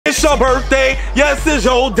It's your birthday, yes, it's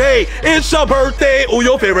your day. It's your birthday, or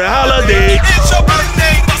your favorite holiday. It's your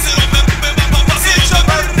birthday, bust it up, it's your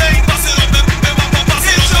birthday, bust it up, it's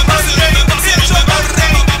your birthday, it's your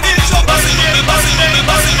birthday, it's your birthday.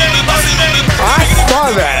 I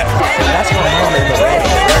saw that. That's my mom in the red.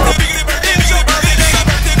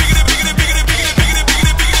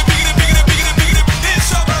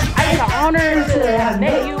 I had the honor to have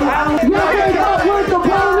met you.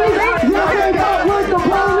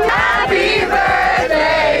 Happy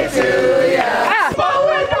birthday to you.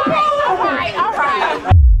 All right.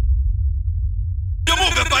 You're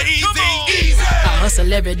moving for easy. I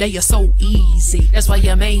hustle every day, you're so easy. That's why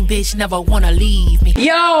your main bitch never wanna leave me.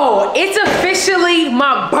 Yo, it's officially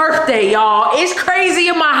my birthday, y'all. It's crazy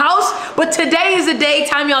in my house, but today is the day.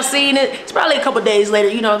 Time y'all seeing it, it's probably a couple days later,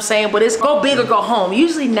 you know what I'm saying? But it's go big or go home.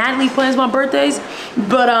 Usually Natalie plans my birthdays,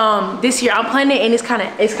 but this year I'm planning it, and it's kind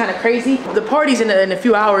of crazy. The party's in a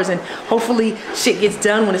few hours, and hopefully shit gets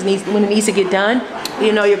done when it needs to get done.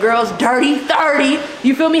 You know, your girl's dirty 30.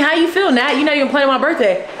 You feel me? How you feel, Nat? You're not even planning my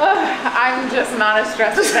birthday. I'm just not as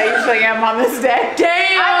stressed as I usually am on this day.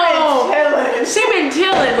 Damn! I've been chilling. She been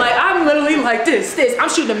chilling. Like, I'm literally like this. I'm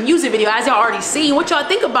shooting a music video, as y'all already seen. What y'all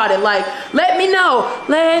think about it? Like, let me know.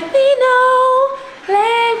 Let me know.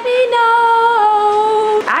 Let me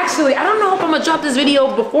know. Actually, I don't know if I'm gonna drop this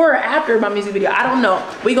video before or after my music video. I don't know.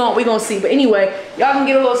 We gon' see. But anyway, y'all can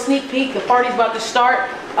get a little sneak peek. The party's about to start.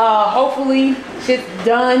 Hopefully shit's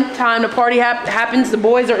done. Time the party happens. The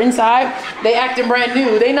boys are inside. They acting brand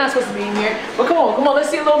new. They not supposed to be in here. But come on. Let's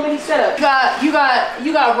see a little mini setup. You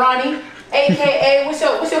got Ronnie, aka what's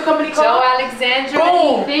your company called? Joe Alexandra.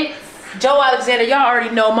 Boom. Joe Alexander, y'all already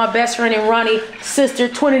know, my best friend and Ronnie, sister,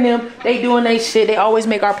 twin of them, they doing they shit. They always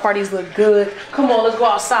make our parties look good. Come on, let's go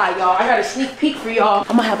outside, y'all. I got a sneak peek for y'all.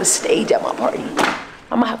 I'm gonna have a stage at my party.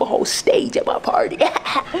 I'm gonna have a whole stage at my party.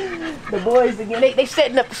 The boys again, they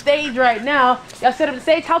setting up the stage right now. Y'all set up the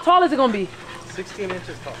stage. How tall is it gonna be? 16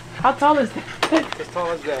 inches tall. How tall is that? As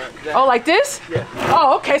tall as that. Oh, like this? Yeah.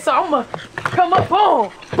 Oh, okay, so I'm gonna come up,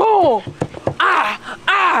 boom, boom.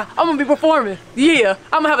 I'm gonna be performing. Yeah,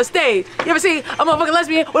 I'm gonna have a stage. You ever see a motherfucking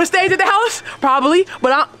lesbian with a stage at the house? Probably,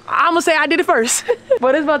 but I'm gonna say I did it first.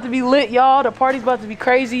 But it's about to be lit, y'all. The party's about to be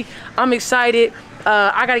crazy. I'm excited.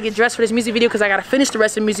 I gotta get dressed for this music video because I gotta finish the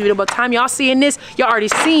rest of the music video. By the time y'all seeing this, y'all already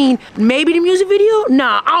seen maybe the music video?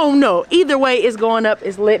 Nah, I don't know. Either way, it's going up.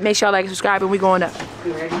 It's lit. Make sure y'all like and subscribe, and we going up.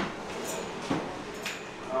 You ready?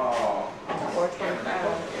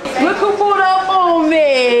 Look who pulled up on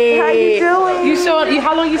me. How you doing?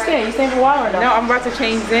 How long you staying? You staying for a while or no? No, I'm about to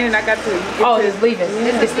change in and I got to It's leaving.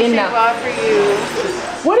 It's in now. for you.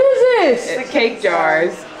 What is this? It's cake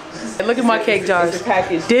jars. Look at my cake jars. It's a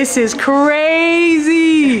package. This is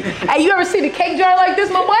crazy. Hey, you ever seen a cake jar like this,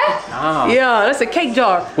 my boy? Nah. Yeah, that's a cake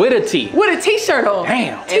jar. With a T. With a t-shirt on.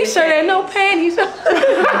 Damn. T-shirt and no panties. Show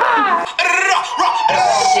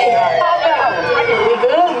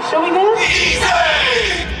me good?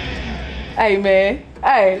 Hey man,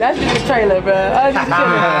 hey, that's just a trailer, bro.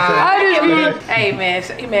 Hey man,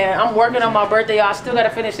 I'm working on my birthday, y'all. Still gotta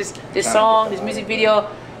finish this song, this music video.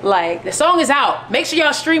 Like, the song is out. Make sure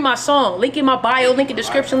y'all stream my song. Link in my bio, link in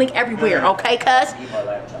description, link everywhere, okay, cuz?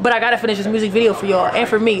 But I gotta finish this music video for y'all and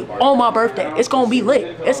for me on my birthday. It's gonna be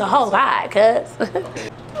lit. It's a whole vibe, cuz.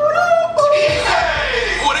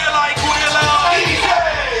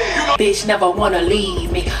 Bitch never wanna leave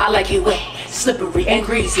me. I like it wet, slippery and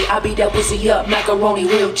greasy. I beat that pussy up, macaroni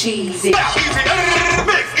real cheesy.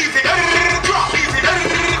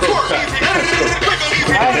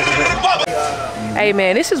 Hey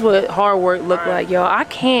man, this is what hard work look like, y'all. I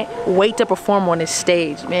can't wait to perform on this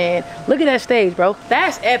stage, man. Look at that stage, bro.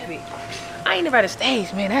 That's epic. I ain't never had a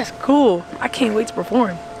stage, man. That's cool. I can't wait to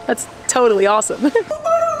perform. That's totally awesome. That's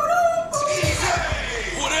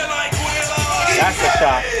the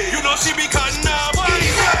shot.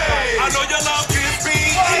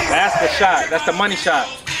 That's the shot. That's the money shot.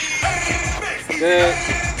 Good.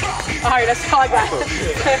 All right, that's all I got.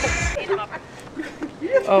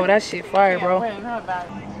 Oh, that shit fire, bro.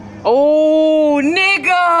 Oh,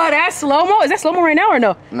 nigga, that's slow-mo? Is that slow-mo right now or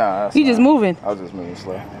no? Nah, You just moving. I was just moving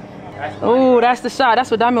slow. Oh, that's the shot. That's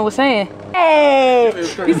what Diamond was saying. Hey,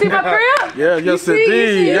 you see my crib? Yeah, yes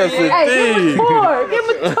indeed. Yes Hey, give him a tour. Give him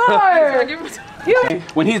a tour. Give him a tour.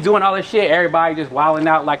 When he's doing all this shit, everybody just wilding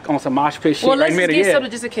out like on some mosh pit shit. Well, let's right just get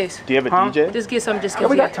something just in case. Do you have a DJ? Just get something just in Yeah,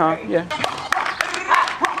 case. we got time. Yeah.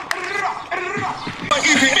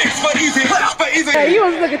 Hey, you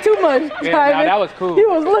was looking too much, Yeah, nah, that was cool. You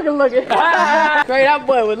was looking. Great, that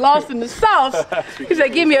boy was lost in the sauce. He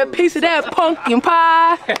said, give me a piece of that pumpkin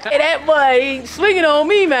pie. And that boy, he swinging on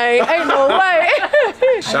me, man. Ain't no way.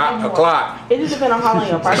 Shot o'clock. It just depends on how long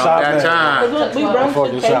you're About that time. Look, we run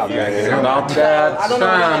Fucking shop, gang. About that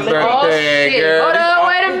time, Oh, birthday shit. girl. Hold on,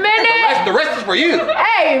 wait a minute. The rest is for you.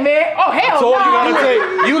 Hey, man. Oh, hell So no. you gotta take.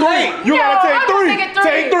 You late. You gotta I'm take gonna 3. take it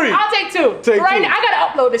Take 3. I'll take 2. Take right 2. now, I gotta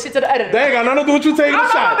upload this shit to the editor. They ain't got nothing to do with you taking I'm a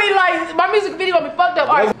shot. gonna be like, my music video gonna be fucked up.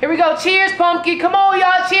 All right, here we go. Cheers, Pumpkin. Come on,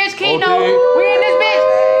 y'all. Cheers, Keno. Okay. We in this bitch.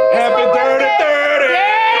 It's Happy my dirty, birthday.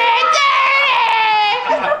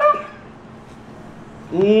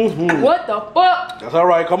 dirty. What the fuck? That's all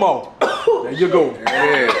right. Come on. There you go.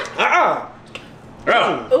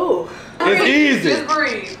 Yeah. Ooh. It's easy. Just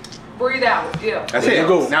breathe. Breathe out. Yeah. That's There it. you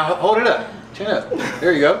go. Now hold it up. Chin up.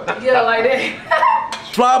 There you go. Yeah, like that.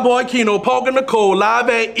 Flyboy Keno poking the cold live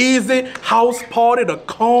at Ezee house party to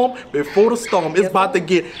calm before the storm. It's about to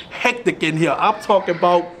get hectic in here. I'm talking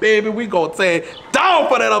about, baby, we gonna tear down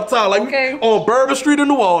for that uptown. Like Okay. on Bourbon Street in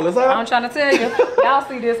New Orleans. Huh? I'm trying to tell you. Y'all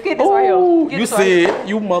see this. Get this right Ooh, here. you said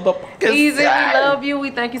you motherfuckers. Ezee, we love you.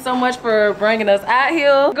 We thank you so much for bringing us out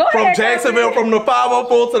here. Go From ahead, Jacksonville, from the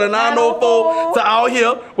 504 to the 904 to out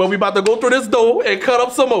here, where we about to go through this door and cut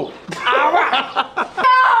up some more. All right.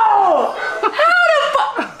 No! How the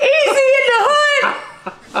fuck? Ezee in the hood?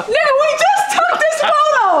 Nigga, we just took this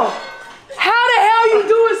photo. How the hell you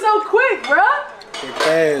do it so quick, bruh?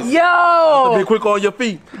 Yo! Be quick on your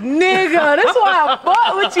feet. Nigga, that's why I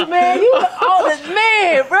fought with you, man. You all this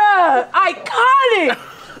man, bruh. Iconic.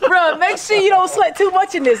 Bruh, make sure you don't sweat too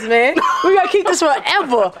much in this, man. We gotta keep this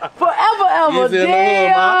forever. Forever, ever. Easy in the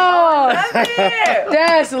hood, Damn.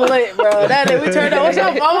 That's lit, bro. That it. We turned up. What's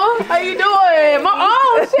up, mama? How you doing?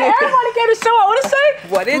 Oh, shit. Everybody came to show up. What it say?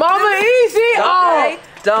 What is Mama this? Ezee. Oh.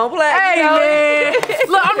 Don't play. Hey, man.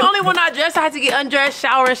 Look, I'm the only one not dressed. I had to get undressed,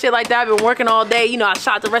 shower, and shit like that. I've been working all day. You know, I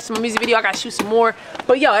shot the rest of my music video. I gotta shoot some more.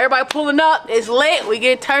 But yo, everybody pulling up. It's lit. We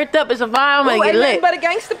get turned up. It's a vibe. I'm gonna get lit. Ain't nothing but a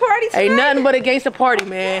gangster party tonight. Ain't nothing but a gangster party,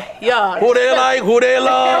 man. Yo. Who they like, who they Come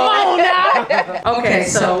love. on now. Okay,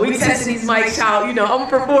 so we testing these mics out. You know, I'm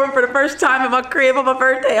performing for the first time in my crib on my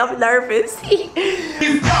birthday. I'm nervous. Come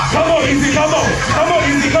on, Ezee, come on. Come on,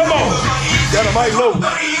 Ezee, come on. Got a mic low.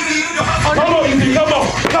 Come on, Ezee, come on.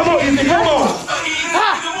 Come on, Ezee, come on.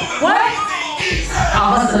 What?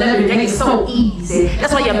 I'm a celebrity, it's so easy.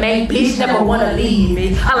 That's why your main bitch never wanna leave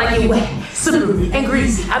me. I like it wet, slippery, and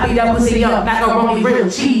greasy. I be that pussy up, macaroni real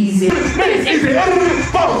cheesy. Ezee,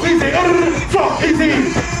 fuck Ezee, fuck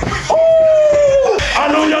Ezee. Ooh,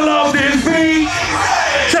 I know you love this beat.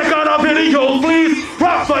 Check out our videos, please.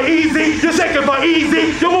 Rock for Ezee. You're shaking for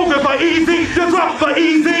Ezee. You're moving for Ezee. You drop for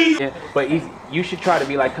Ezee. Yeah, but you should try to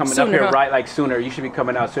be like coming Sooner, up here huh? right like sooner. You should be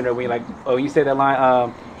coming out sooner when you like, oh, you say that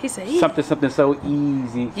line, He said, something so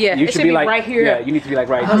easy. Yeah, you it should be right here. Yeah, you need to be like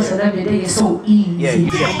right I hustle here. every day, it's so easy. Yeah, you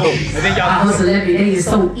get cool. And then I y'all. hustle every day, it's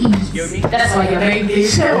so easy. That's why your main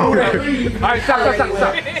bitch never wanna leave me. All right, stop.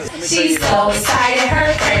 She's so excited,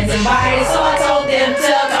 her friends invited, so I told them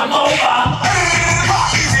to come over.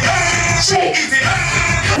 Shake.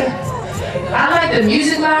 I like the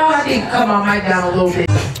music loud. I think cut my mic down a little bit.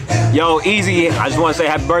 Yo, Ezee, I just want to say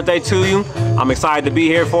happy birthday to you. I'm excited to be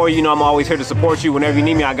here for you. You know I'm always here to support you. Whenever you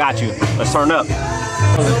need me, I got you. Let's turn up.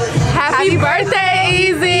 Happy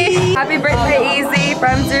birthday, Ezee. Happy birthday, Ezee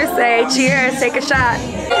from Jersey. Cheers. Take a shot.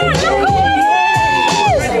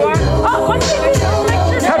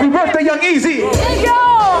 Happy birthday, young Ezee. Yo,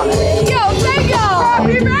 thank y'all.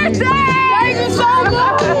 Happy birthday. Thank you so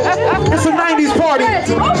much. It's a 90s party.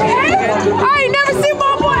 Okay. I ain't never seen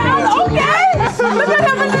my boy out. Okay. Look at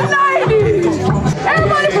him in the 90s.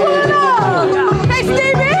 Everybody pulling up. Hey,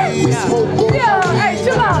 Steven. Yeah. Hey,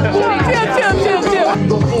 chill out. Chill.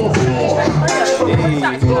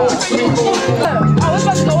 Oh, it's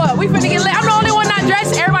about to go up. We finna get lit. I'm the only one not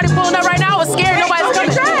dressed. Everybody pulling up right now. I was scared nobody's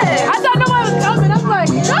coming. I thought nobody was coming. I'm like,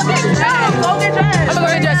 go get dressed. Go get dressed. I'm gonna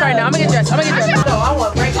go get dressed right now. I'm gonna get dressed. So I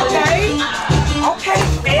want regular.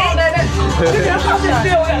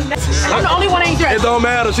 I'm the only one ain't dressed. It don't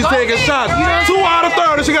matter. She's taking shots. 2 out of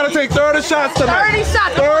 30. She gotta take 30 shots tonight. 30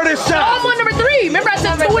 shots. 30 No, I'm shots. on number 3. Remember I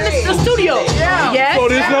said 2 in the studio. Yeah. Yes. So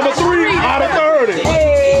this number 3 out of 30.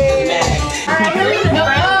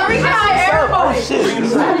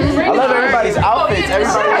 I love everybody's outfits.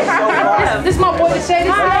 Everybody is so fine. This is my boy, the Shady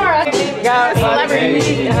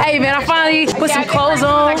Hey man, I finally put some clothes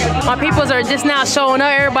on. My peoples are just now showing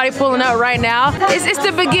up. Everybody pulling up right now. It's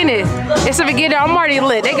the beginning. It's the beginning. I'm already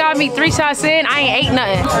lit. They got me 3 shots in. I ain't ate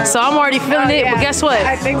nothing. So I'm already feeling it. But guess what?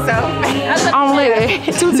 I think so. I'm lit.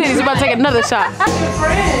 2 titties. About to take another shot.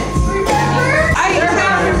 I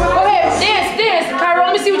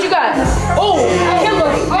see what you got. Oh,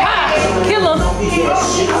 killer. Ah, killer.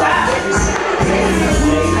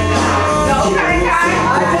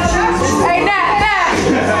 Hey, Nat.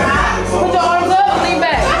 Put your arms up, lean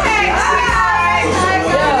back.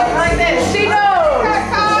 Yeah, like this. She knows.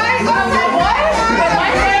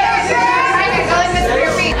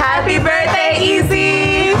 Happy birthday,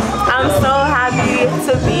 Ezee! I'm so happy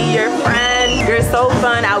to be your friend. You're so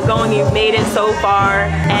fun, outgoing, you've made it so far,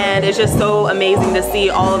 and it's just so amazing to see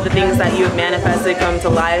all of the things that you've manifested come to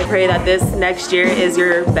life. I pray that this next year is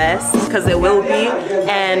your best, because it will be,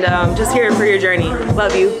 and just here for your journey.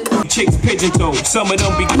 Love you. Chicks pigeon toed, some of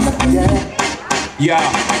them be yeah.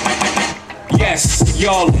 Yes,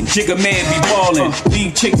 y'all, Jigga man be ballin'.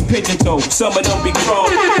 Leave chicks pigeon toed, some of them be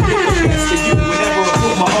crawlin'. You whenever I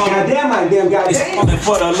put my arm. It's falling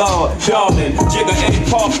for the law, darling. Jigga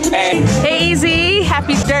and pop and Hey Ezee,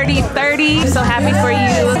 happy dirty 30. So happy for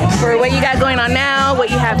you, for what you got going on now,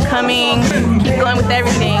 what you have coming. Keep going with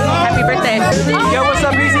everything. Happy birthday. Yo, what's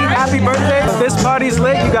up, Ezee? Happy birthday. This party's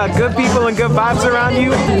lit. You got good people and good vibes around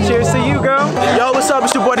you. Cheers to you, girl. Yo, what's up?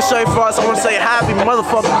 It's your boy, the Shea Frost. I want to say happy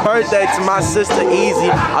motherfucking birthday to my sister,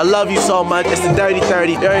 Ezee. I love you so much. It's the Dirty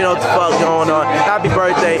 30. You already know what the fuck going on. Happy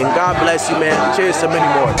birthday, and God bless you, man. Cheers to many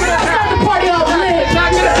more. Party all lit.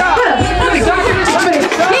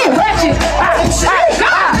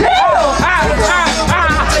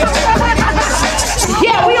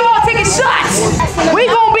 Yeah, we all taking shots. We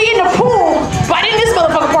gonna be in the pool, but in this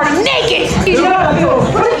motherfucking party naked.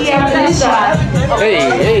 Yeah, that shot. Hey.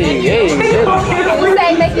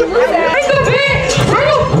 Make you lose that. Bring the bitch.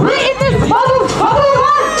 Bring in this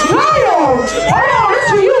motherfucker. Damn. This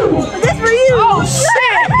for you. This for you. Oh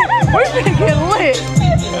shit. We're gonna get lit.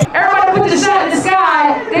 Everybody put the shot in the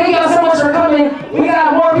sky. Thank y'all so much for coming. We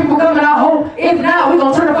got more people coming, I hope. If not, we're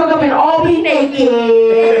gonna turn the fuck up and all be naked.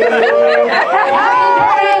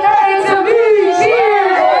 To me.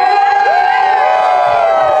 Cheers.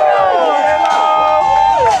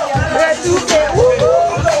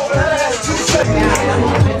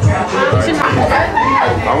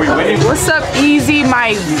 Are we winning? What's up, Ezee,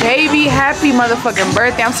 my baby? Happy motherfucking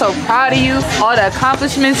birthday. I'm so proud of you. All the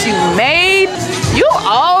accomplishments you made. You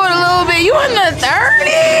old a little bit. You in the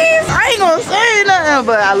 30s. I ain't gonna say nothing,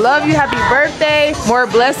 but I love you. Happy birthday. More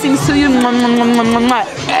blessings to you. Yo!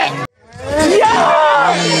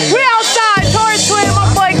 We outside, Taurus Twin. My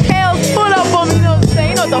boy Kale's pull up on me. You know what I'm saying?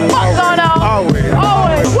 You know what the fuck going on?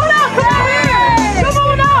 Always. What up, baby? Come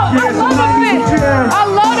on out. I love the fit. I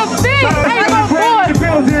love the fit. Hey, my boy.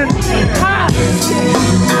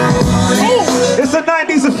 It's a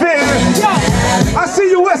 90s affair. I see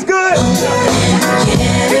you, what's good?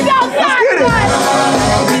 He's outside. Let's get it.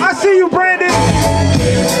 I see you, Brandon.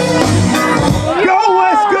 Go,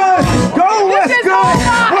 what's good? Go, what's good?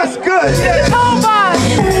 What's good? This is home vibe.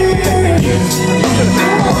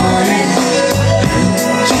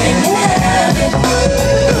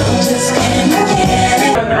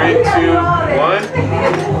 3, 2, 1.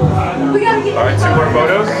 All right, 2 more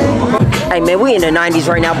photos. Hey man, we in the 90s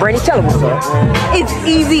right now. Brandon, tell him what's up. It's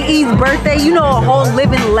Ezee's birthday. You know, a whole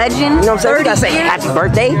living legend. You know what I'm saying? We gotta say happy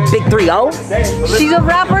birthday, Big 3-0. She's a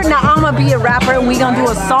rapper. Now I'm gonna be a rapper and we gonna do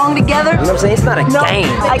a song together. You know what I'm saying? It's not a game.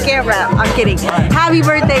 I can't rap. I'm kidding. Happy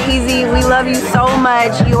birthday, Ezee. We love you so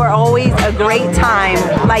much. You are always a great time.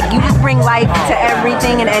 Like, you just bring life to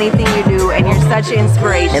everything and anything you do, and you're such an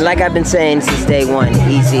inspiration. And like I've been saying since day one,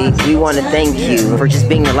 Ezee, we want to thank you for just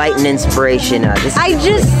being the light and inspiration. I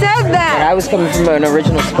just said that. I was coming from an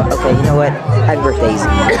original spot. Okay, you know what? Happy birthday, Ezee.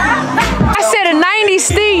 I said a 90s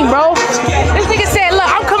theme, bro. This nigga said, look,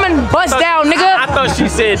 I'm coming bust down, nigga. I thought she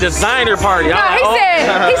said designer party. Nah,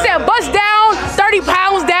 he said bust down, 30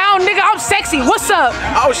 pounds down, nigga, I'm sexy. What's up?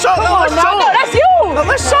 Oh, show him. No, that's you.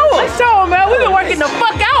 Let's show him. Let's show him, man. We've been working the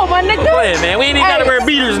fuck out, my nigga. Play it, man. We ain't even gotta wear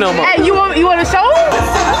beaters no more. Hey, you want to show him?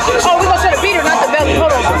 Oh, we gonna show the beater, not the belly.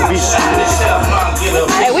 Hold on.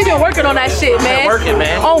 Hey, we been working on that shit, man. Working,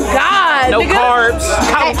 man. Oh God, No nigga. carbs,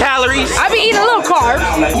 count calories. I be eating a little carbs.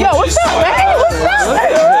 Yo, what's up, man? What's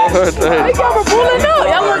up, man? Hey, y'all were pulling up.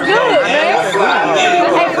 Y'all look good, man.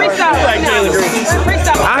 Hey, freestyle.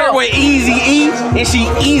 Freestyle. I heard what Ezee eat, and she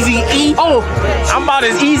Ezee eat. Oh, I'm about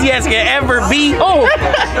as easy as can ever be. oh.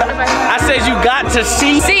 I said you got to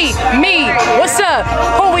see. See, me. What's up?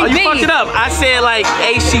 Who we Oh, you be? fucked it up. I said like,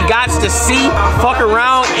 hey, she got to see, fuck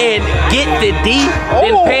around and get the D,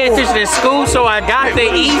 then pay attention in school, so I got the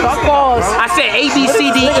E. Pause. I said A, B,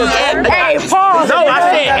 C, D, E, F. Hey, pause. No, I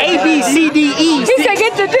said A, B, C, D, E. He said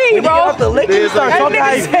get the D, bro.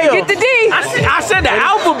 Get the D. I said the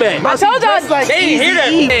alphabet. I told y'all. They didn't hear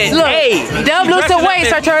that. Look, Hey, Dub lose some weight,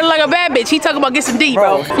 start turning like a bad bitch. He talking about get some D,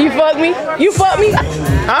 bro. You fuck me? You fuck me?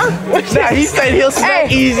 Huh? Nah, he said he'll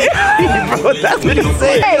smack easy. Bro, that's what he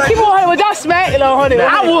said. Hey, keep on 100 with y'all smack.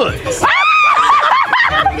 I would.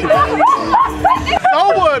 So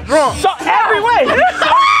what, drunk? So every way.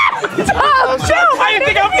 Chill. Why you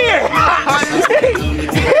think I'm here?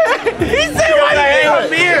 He said, why you think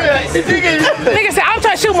I'm here? Nigga said, I'm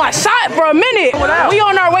trying to shoot my shot for a minute. We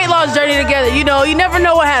on our weight loss journey together. You know, you never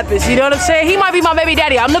know what happens. You know what I'm saying? He might be my baby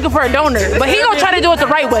daddy. I'm looking for a donor. But he gonna try to do it the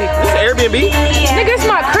right way. This is Airbnb? Nigga, it's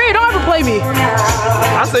my crib. Don't ever play me.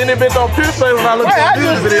 I seen that bitch on Peerspace when I looked at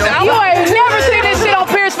this video. You ain't never seen this shit on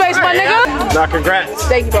Peerspace, my nigga. Nah, congrats.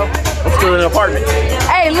 Thank you, bro. I'm still in an apartment.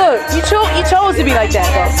 Hey, look, you chose to be like that,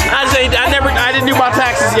 bro. I didn't do my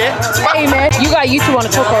taxes yet. Hey, man, you got YouTube on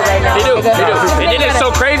the chokehold right now. They do. Nigga. They do. And then it's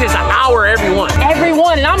so crazy. It's an hour every one. Every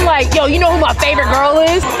one, and I'm like, yo, you know who my favorite girl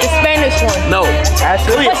is? The Spanish one. No.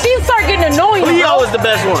 Actually, But she started getting annoying. Cleo is the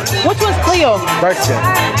best one. Which one's Cleo?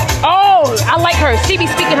 Oh, I like her. She be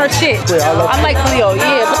speaking her shit. I like Cleo,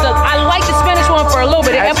 yeah. But I like the Spanish one for a little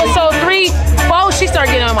bit. In episode 3, 4, she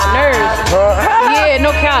started getting on my nerves. Yeah,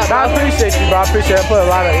 no cap. I appreciate you, bro. I appreciate it. I put a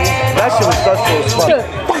lot of that shit was stressful as fuck.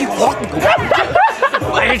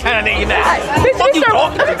 Why are you trying to nigga that? Bitch, I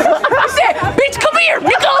said, bitch, come here,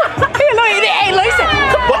 nigga. Hey, look, he said,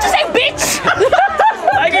 what you say, bitch?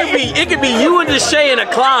 It could be you and Deshae in a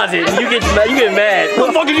closet and you get mad. What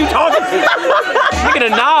the fuck are you talking to? You get a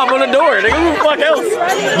knob on the door, nigga. Who the fuck else?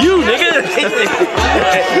 You, nigga.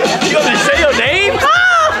 You gonna say your name?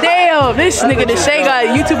 Damn, this nigga Deshae got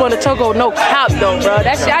YouTube on the chokehold, no cap though, bro.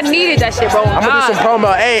 That shit, I needed that shit, bro. I'm gonna do some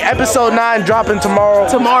promo. Hey, episode 9 dropping tomorrow.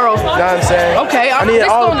 Tomorrow. You know what I'm saying? Okay, I need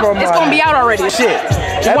all the promo. It's gonna be out already. Shit.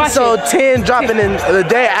 Episode 10 dropping in the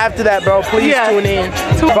day after that, bro. Please tune in.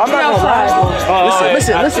 But I'm not gonna lie.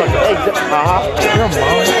 Listen. Hey, your mom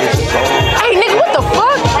is so. Hey, nigga, what the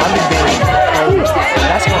fuck?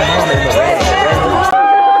 That's my mom in the way.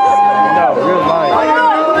 No, real life.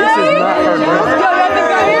 This is not her granny.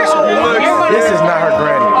 This is not her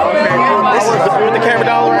granny. This is with the camera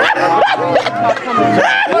doll right.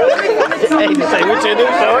 Hey, say what you do,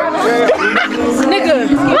 sir? Nigga,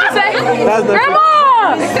 you say? Grandma!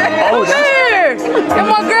 Come here! Come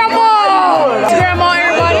on, Grandma! Grandma,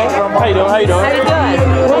 everybody. How you doing? How you doing?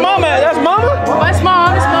 Where mom at? That's mama? That's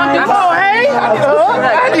mom. That's mom. Oh, hey! I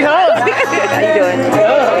need hugs. How you doing?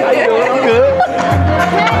 How you doing? I'm good.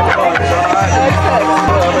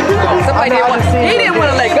 Somebody didn't want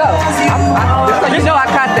to let go. You know I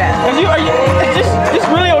caught that. Are you this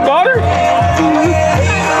really your daughter?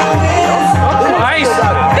 Nice.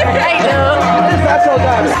 Hey,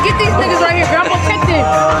 get these niggas right here. Grandpa, check them.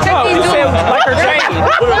 Check these You said dudes. like her chain.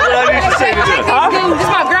 What do I need to say to Check them? these dudes. This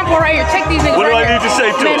is my grandpa right here. Check these niggas What do right I need here. to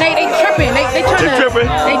say to Man, them? they tripping. They trying to. tripping?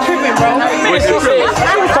 They tripping, bro. Man, she was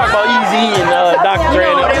talking about Ezee and Dr. Dre.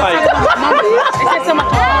 And I'm like, They said something.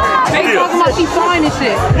 They talking about she fine and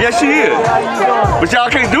shit. Yes, she is. But y'all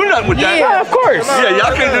can't do nothing with that. yeah, of course. Yeah,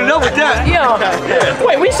 y'all can't do nothing with that. Yeah.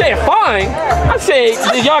 Wait, we saying fine? I said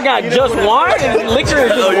y'all got just wine and liquor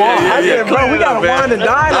is just wine. I said, bro, we gotta wine and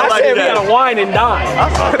dine. I said we gotta wine and dine.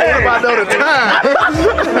 Everybody know the time.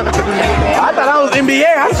 I thought I was NBA.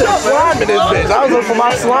 I said slime in this bitch. I was looking for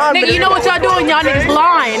my slime. Nigga, you know what y'all doing? Y'all niggas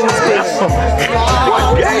lying in this bitch.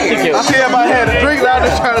 I see everybody had a drink. I was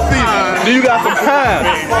just trying to see. Do you got some time?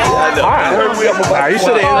 You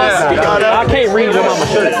should have. I can't read them on my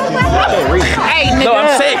shirt. I can't read. Hey, nigga. No,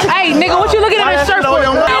 I'm sick. Hey, nigga, what you looking at that shirt for?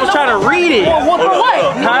 I was trying to read it. For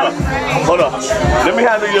what? Huh? Hold on. Let me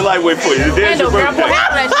handle your lightweight for you. There's your birthday.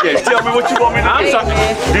 Yeah, tell me what you want me to do. I'm sorry.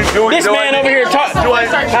 This man over here talking. Do I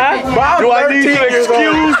need to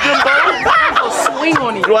excuse them both? Swing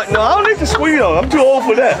on you. No, I don't need to swing on them. I'm too old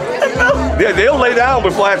for that. They'll lay down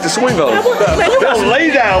before I have to swing on them. They'll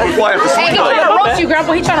lay down before I have to Hey, swing he on trying them. to roast you,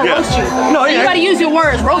 Grandpa. He trying to roast you. No, You gotta use your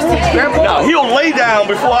words. Roast him, Grandpa. No, he'll lay down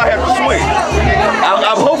before I have to swing.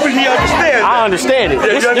 I'm hoping he understands. I understand it.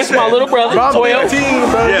 Yeah, This is my little brother. 12. Yeah.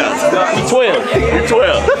 He's 12. You're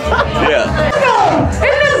 12. Yeah.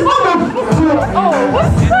 Oh,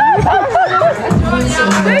 what's up?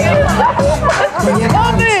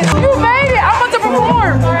 Love it. You made it. I'm about to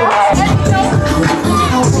perform.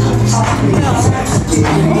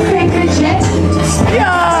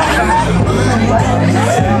 Yeah.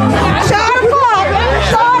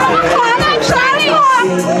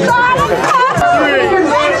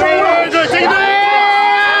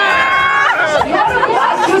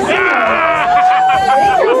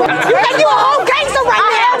 You a whole gangster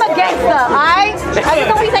right now. I'm a gangster, alright? I just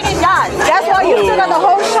don't be taking shots. That's why you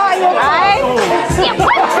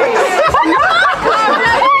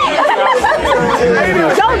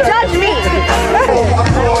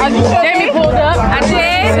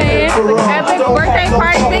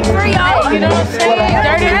know what I'm saying?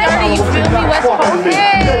 Dirty, dirty, you feel me? West Coast.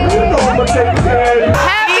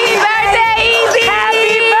 Happy birthday, Ezee!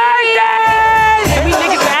 Happy birthday! We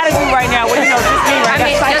niggas with attitude right now. Well, you know, just me right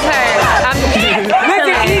now. Just her.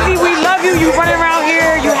 Listen, Ezee, we love you. You running around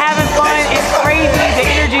here. You having fun. It's crazy. The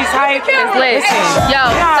energy's hype. It's lit. Yo,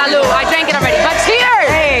 salud. I drank it already. But cheers!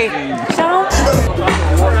 Hey.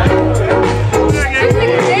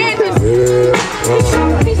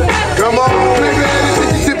 Come on, baby, this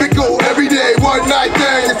is typical, everyday, one night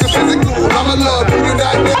thing. It's a physical, I'm in love, you do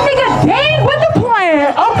not know. Nigga, dang, what the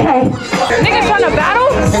plan? Okay. Niggas trying to battle?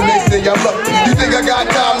 And they say I'm up. You think I got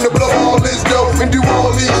time to blow all this dope and do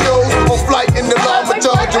all these shows? On flight in the llama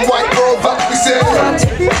charge and white robes, like we said.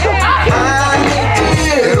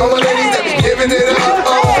 And all my ladies that be giving it up.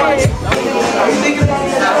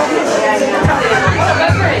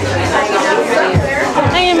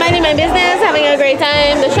 I am minding my business, having a great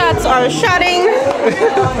time. The shots are shotting.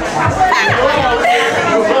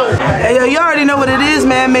 Hey, yo, you already know what it is,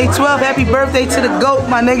 man. May 12th, happy birthday to the GOAT,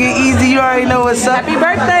 my nigga Ezee. You already know what's up. Happy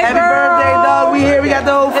birthday, Happy birthday, dog. We here. We got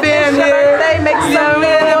the whole fam here. Make some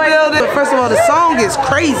First of all, the song is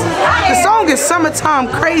crazy. The song is summertime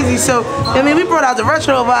crazy. So, I mean, we brought out the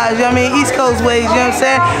retro vibes, you know what I mean? East Coast ways, you know what I'm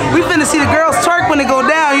saying? We finna see the girls twerk when they go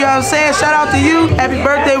down, you know what I'm saying? Shout out to you. Happy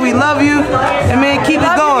birthday. We love you. And man, keep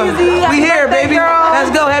it going. We here, baby.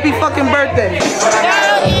 Let's go. Happy fucking birthday.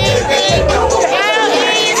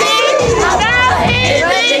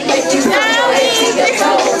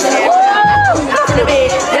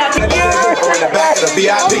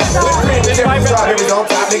 VIP.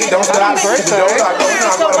 Don't stop.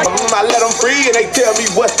 I let them free and they tell me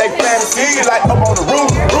what they fantasy. Like up on the roof.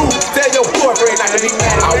 Tell your boyfriend not to be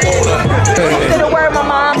mad. I wanna. The word my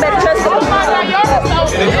mom better trust me.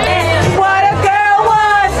 What a girl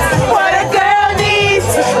wants, what a girl needs,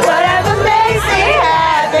 whatever makes me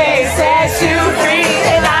happy sets you free,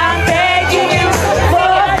 and I'm begging you for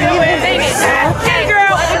doing things. Hey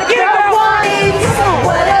girl, girl wants,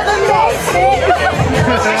 whatever makes me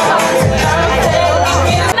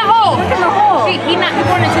in the hole. He not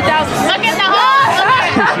born in 2000. Look in the hole.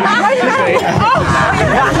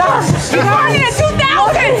 You born in 2000.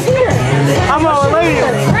 I'm all lady.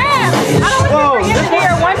 Whoa.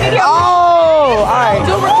 Here, one video. Oh, all right.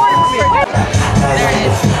 Do record it for me. There it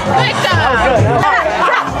is.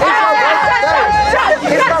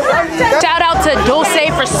 Shout out to Dulce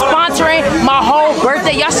for sponsoring my whole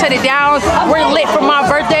birthday. Y'all shut it down. We're lit for my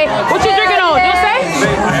birthday. What you drinking on, Dulce?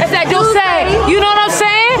 It's that Dulce. You know what I'm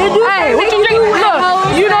saying? Hey, what you drinking?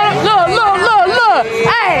 Look, you know, look.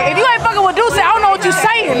 Hey, if you ain't fucking with Dulce, I don't know what you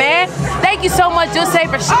saying, man. Thank you so much, Dulce,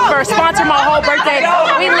 for sponsoring my whole birthday.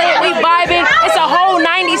 We lit, we vibing. It's a whole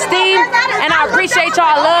 90s theme, and I appreciate y'all.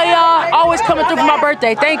 I love y'all. Always coming through for my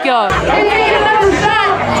birthday. Thank y'all.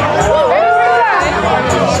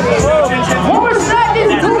 More shot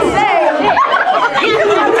than Dulce.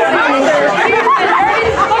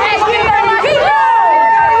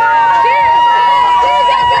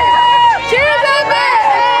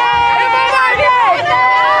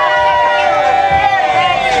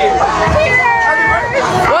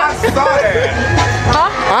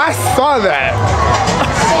 I saw that.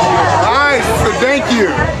 Thank you.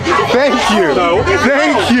 Thank you.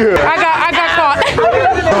 I got caught.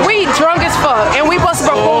 We drunk as fuck, and we supposed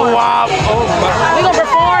to perform. We gonna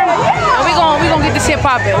perform, and we gonna get this shit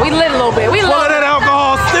popping. We lit a little bit. We lit. All of that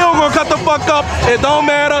alcohol still gonna cut the fuck up. It don't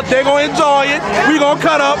matter. They gonna enjoy it. We gonna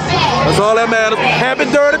cut up. That's all that matters. Happy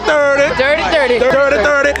dirty 30. Dirty 30. Dirty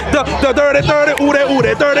 30. The dirty 30. Ooh that ooh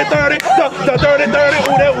that dirty 30. The dirty 30.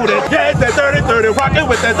 Ooh that ooh that. Yeah, it's that dirty 30. Rocking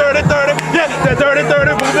with that dirty 30. Yeah, that dirty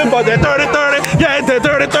 30. Moving for that dirty 30. Yeah, it's that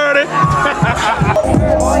dirty 30.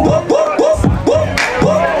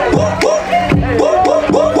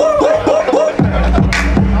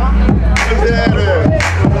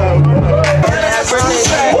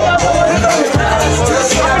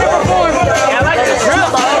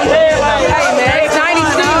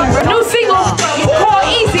 New single called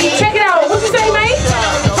Ezee. Check it out. What you say, man?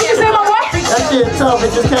 What you say, my boy? That shit tough.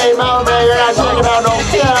 It just came out, man. You gotta check it out. No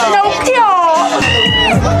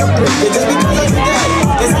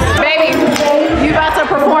Baby, you about to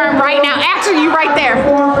perform right now. Actually, you right there.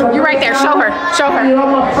 You right there. Show her. Show her.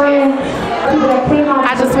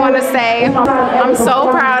 I just want to say I'm so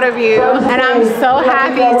proud of you, and I'm so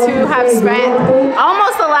happy to have spent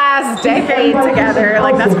almost the last decade together.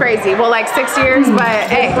 Like, that's crazy. Well, like 6 years, but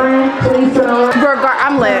hey,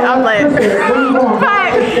 I'm lit. But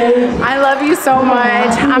I love you so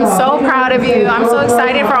much. I'm so proud of you. I'm so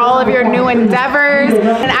excited for all of your new endeavors.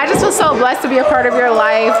 And I just feel so blessed to be a part of your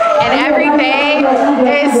life. And every day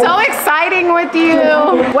is so exciting with you.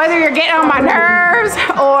 Whether you're getting on my nerves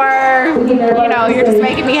or, you know, you're just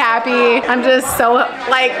making me happy. I'm just so,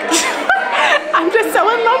 like, I'm just so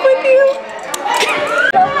in love with you.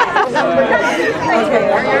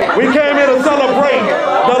 We came here to celebrate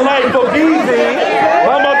the life of Ezee,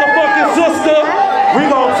 my motherfucking sister. We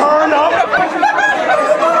gon' turn up.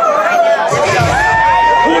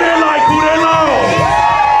 Who they like, who they love?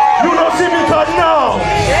 You know she be cutting on.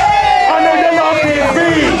 I know you love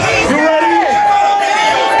Ezee. You ready?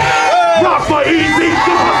 Rock for Ezee.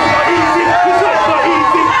 You hustle for Ezee. You sweat for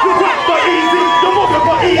Ezee. You rap for Ezee. You moving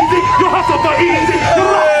for Ezee. You hustle for Ezee. You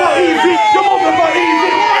rock for Ezee. You moving for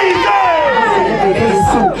Ezee.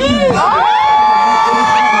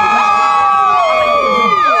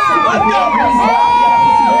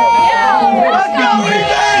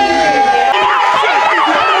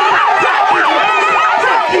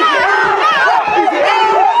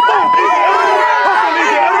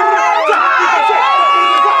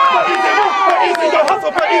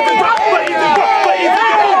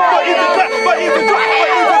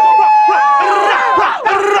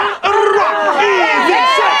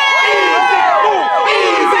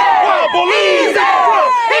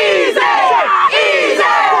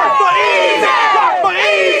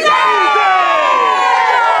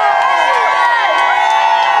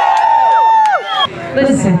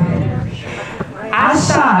 Listen, I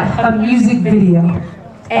shot a music video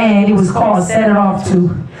and it was called Set It Off 2.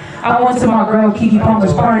 I went to my girl Kiki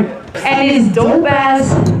Palmer's party and this dope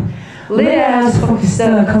ass, lit ass fucking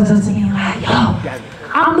stud comes up to me like, yo,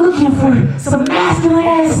 I'm looking for some masculine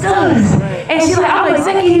ass studs. And she's like, I'm an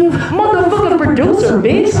executive motherfucking producer,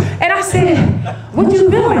 bitch. And I said, what you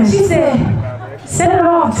doing? She said, Set It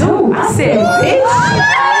Off 2. I said, bitch.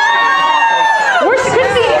 Where's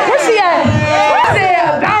she at? I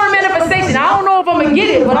said, power manifestation. I don't know if I'm gonna get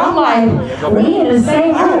it, but I'm like, we in the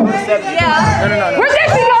same room. Yeah. Where's that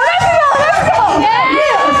she go? Let's go. Yeah.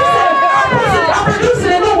 I'm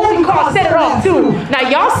producing a new movie called Set It Off 2. Now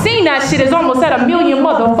y'all seen that shit is almost at 1 million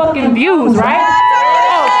motherfucking views, right?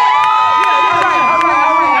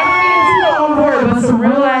 But some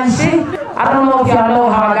real ass shit. I don't know if y'all know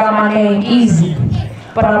how I got my name Ezee,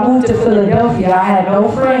 but I moved to Philadelphia. I had no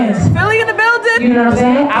friends. Philly in the building? You know what I'm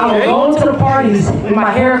saying? I would go to the parties with my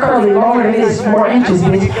hair curly longer than this, 4 inches,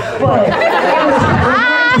 bitch. But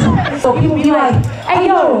so people be like, hey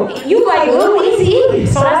yo, you like little Ezee?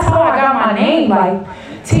 So that's how I got my name like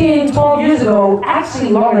 10, 12 years ago. Actually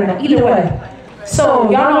longer than that, either way. So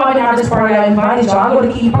y'all know I've been having this party, I invited y'all. I go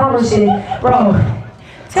to Key Palmer shit. Bro,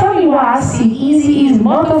 tell me why I see Ezee's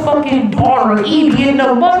motherfucking daughter, Evie, in the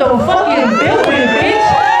motherfucking building, bitch.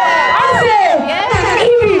 I said,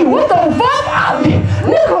 Evie, what the fuck?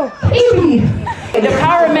 Nigga, Evie. The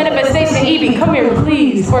power of manifestation, Evie, come here,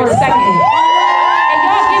 please, for a second. And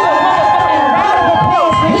y'all give a motherfucking round of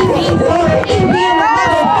applause for Evie. Evie in the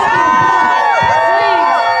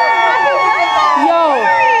Yo,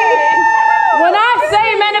 when I say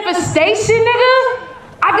manifestation, nigga,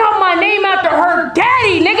 I got my name after her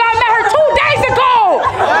daddy, nigga. I met her 2 days ago.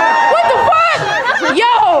 What the fuck?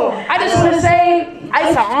 Yo, I just want to say,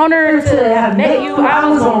 it's an honor to have met you. I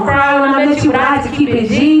was gonna cry when I met you, but I had to keep it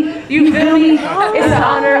G. You feel me? It's an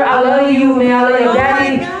honor. I love you, man. I love your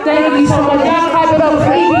daddy. Thank you so much. Y'all clap it up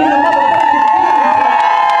for Evie in the motherfucking.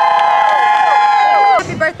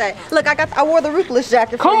 Happy birthday. Look, I wore the Ruthless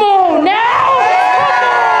jacket. Come on now.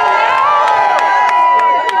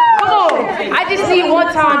 I just see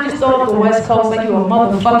one time just throw up the West Coast like you a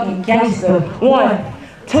motherfucking gangster. 1,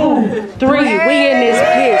 2, 3, we in this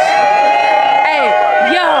bitch. Hey,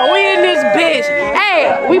 yo, we in this bitch.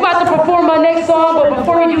 Hey, we about to perform my next song, but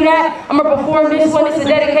before we do that, I'm gonna perform this one. It's a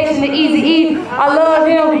dedication to Ezee. I love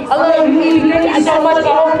him. I love you, Ezee. Thank you so much. The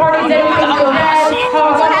whole party dedication to have.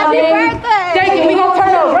 Happy birthday. Thank you. We gonna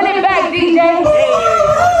turn up. Run it back, DJ.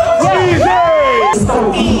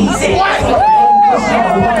 So easy.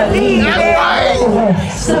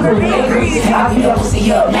 Silver and greasy, how you don't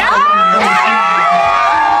see up now.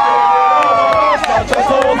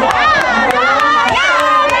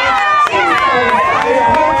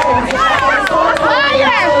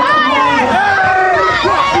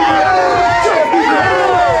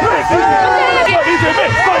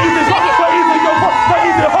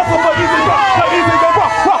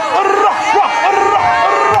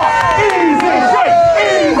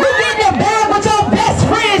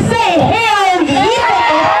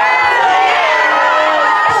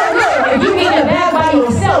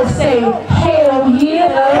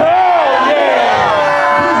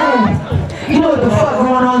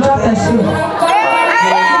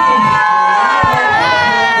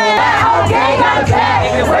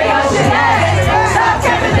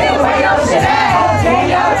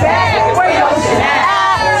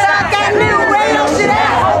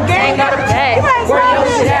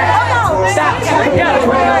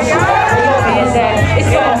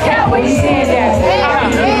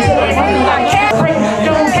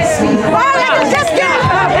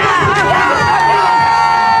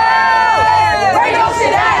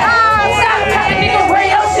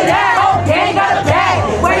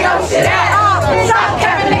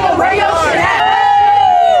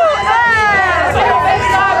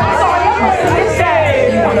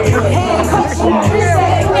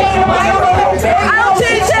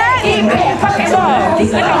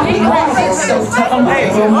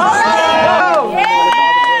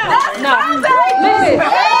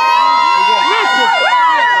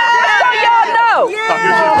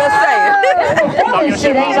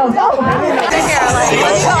 Shit ain't no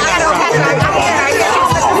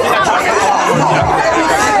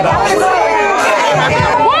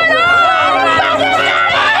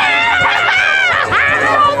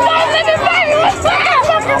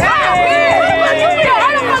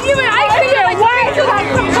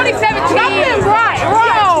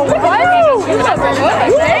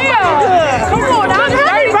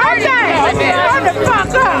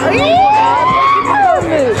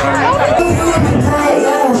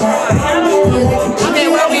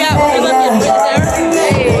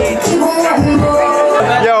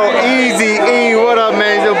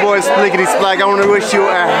I want to wish you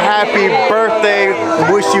a happy birthday.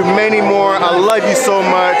 Wish you many more. I love you so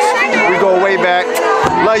much. We go way back.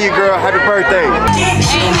 Love you, girl. Happy birthday.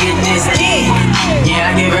 Yeah,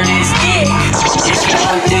 I give her this dick.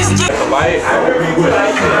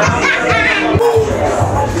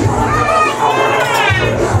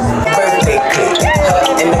 Birthday cake.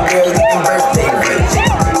 And the girls getting birthday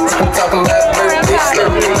cake. I'm talking about birthday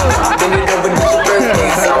slurping. Then it over to your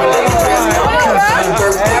birthday song.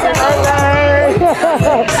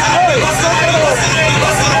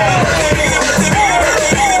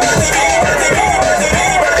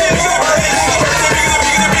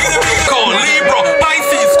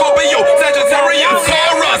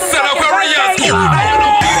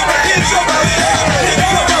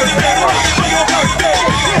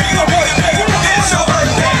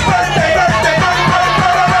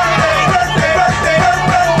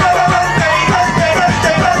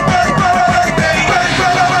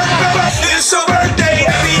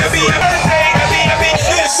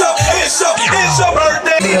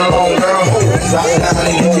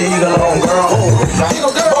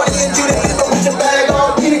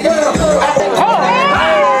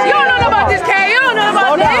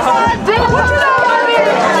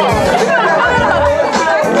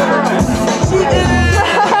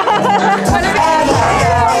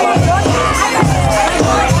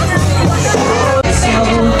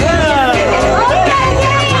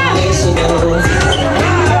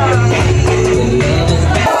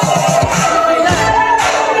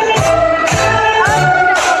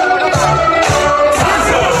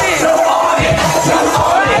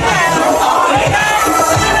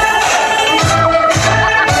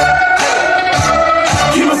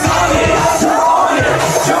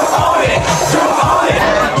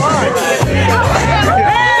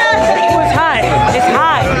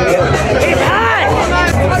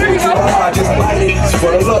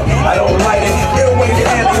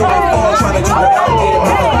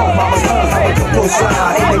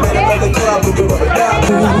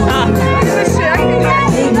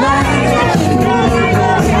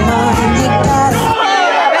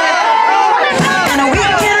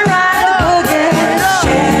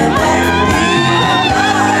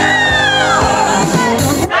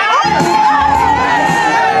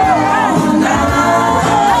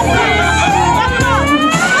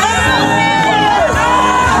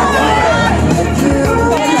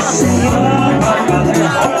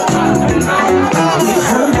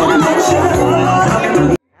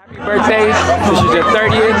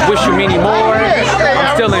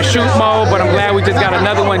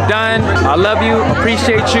 I love you,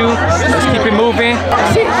 appreciate you. Let's keep it moving.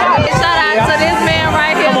 Shout out to this man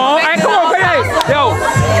right here. Come on, hey, come on, hey, yo.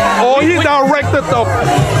 Oh, he directed the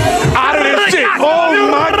out of this shit. Oh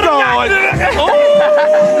my God.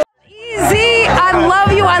 Oh. Ezee, I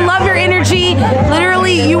love you. I love your energy.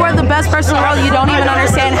 Literally, you are the best person in the world. You don't even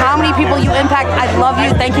understand how many people you impact. I love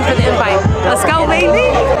you. Thank you for the invite. Let's go,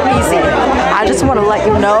 baby. Ezee, I just want to let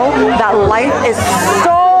you know that life is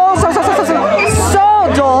so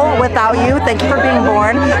dull without you. Thank you for being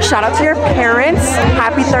born. Shout out to your parents.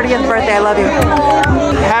 Happy 30th birthday. I love you.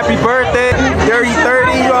 Happy birthday. Dirty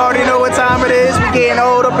 30. You already know what time it is. We getting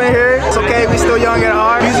old up in here. It's okay. We still young at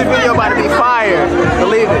heart. Music video about to be fire.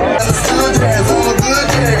 Believe it.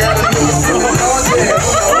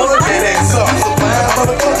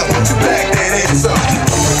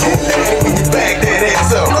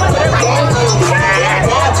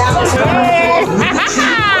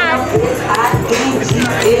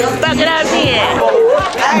 Fuck it up here.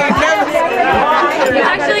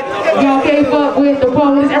 Actually, y'all can't fuck with the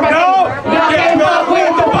police. Everybody, y'all can't fuck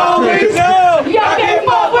with the police. Y'all can't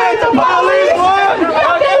fuck with the police.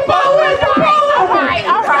 Y'all can't fuck with the police.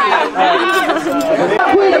 All right.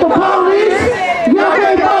 With the police. Y'all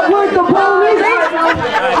can't fuck with the police.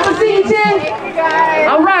 I'm DJ.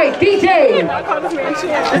 All right, DJ.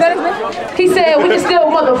 He said we can still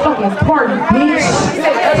motherfucking party, bitch.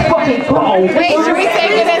 Let's fucking go. Wait, should we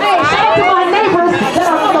take it Shout out to my neighbors that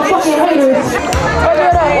are motherfucking haters.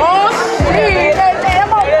 Oh, shit.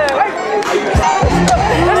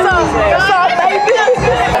 What's up, baby?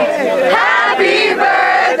 Happy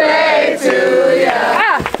birthday to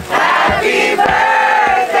ya. Happy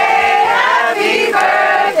birthday to ya. Happy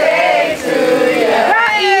birthday to ya. Happy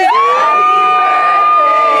birthday.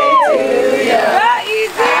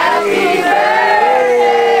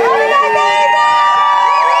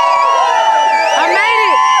 I made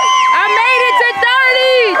it. I made it to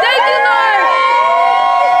 30. Thank you, Lord.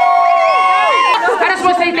 I just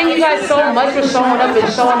want to say thank you guys so much for showing up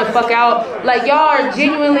and showing the fuck out. Like, y'all are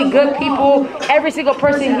genuinely good people. Every single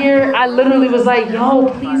person here, I literally was like, yo,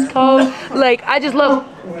 please come. Like, I just love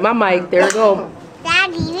my mic. There we go.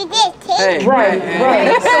 Daddy, you did too. Right,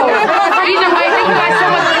 right. So, either way, thank you guys so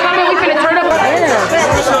much for coming. We finna turn up.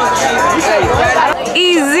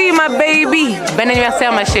 Ezee, my baby. Bon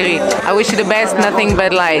anniversaire, ma chérie. I wish you the best, nothing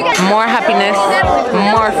but like more happiness,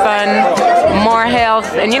 more fun, more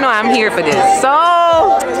health. And you know I'm here for this. So,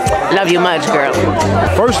 love you much, girl.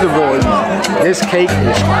 First of all, this cake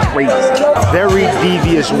is crazy. Very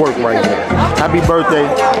devious work right here. Happy birthday.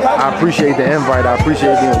 I appreciate the invite. I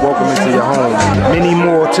appreciate being welcome into your home. Many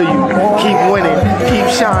more to you. Keep winning. Keep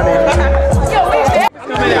shining.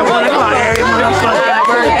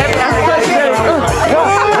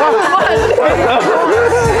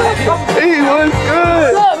 He was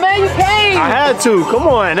good. Look, man, you came. I had to. Come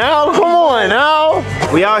on now. Come on now.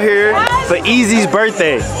 We out here for Ezee's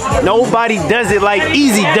birthday. Nobody does it like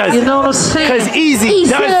Ezee does it. You know what I'm saying? Because Ezee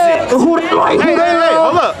does it. Who Hey,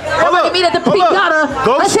 hold up. Everybody meet at the pinata.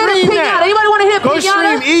 Go Let's hit a stream pinata. that. Anybody want to hit a Go pinata?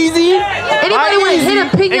 stream Ezee. Anybody want to hit a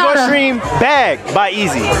And go pinata? stream Bag by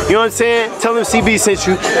Ezee. You know what I'm saying? Tell them CB sent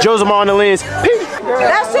you. Joseph on the lens. Peace.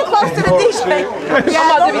 That's too close to the DJ. I'm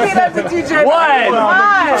about to be at the DJ. 1,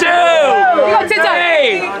 2, 3,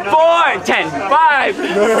 4, 10, 5, 6,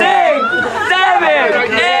 7,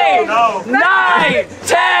 8, 9,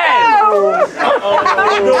 10.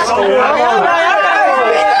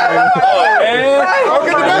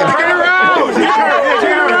 Get around.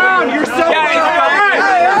 You're so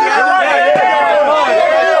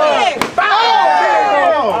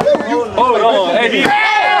Hold on. Hey,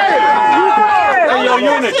 yo,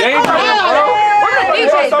 you in the danger zone, bro? Where's the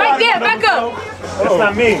DJ? Right there, back up. That's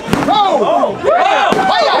not me.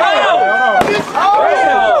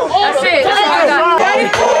 That's it. That's all I got.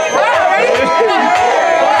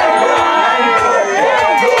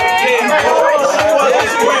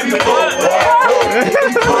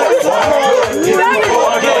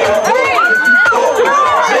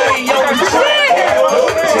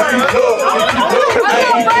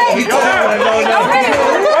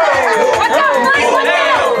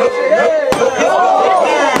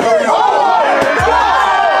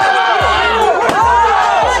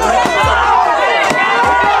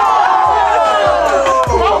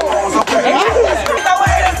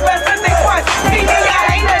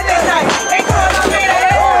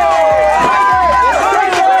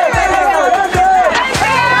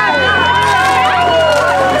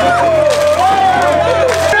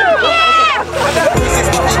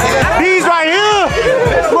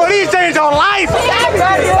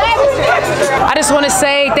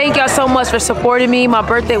 Thank y'all so much for supporting me. My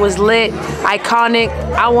birthday was lit, iconic.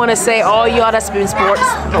 I want to say all y'all that's been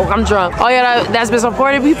I'm drunk. All y'all that's been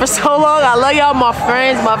supporting me for so long. I love y'all, my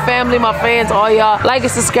friends, my family, my fans, all y'all. Like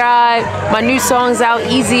and subscribe. My new song's out,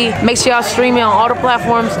 Ezee. Make sure y'all stream it on all the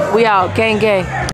platforms. We out, gang gang.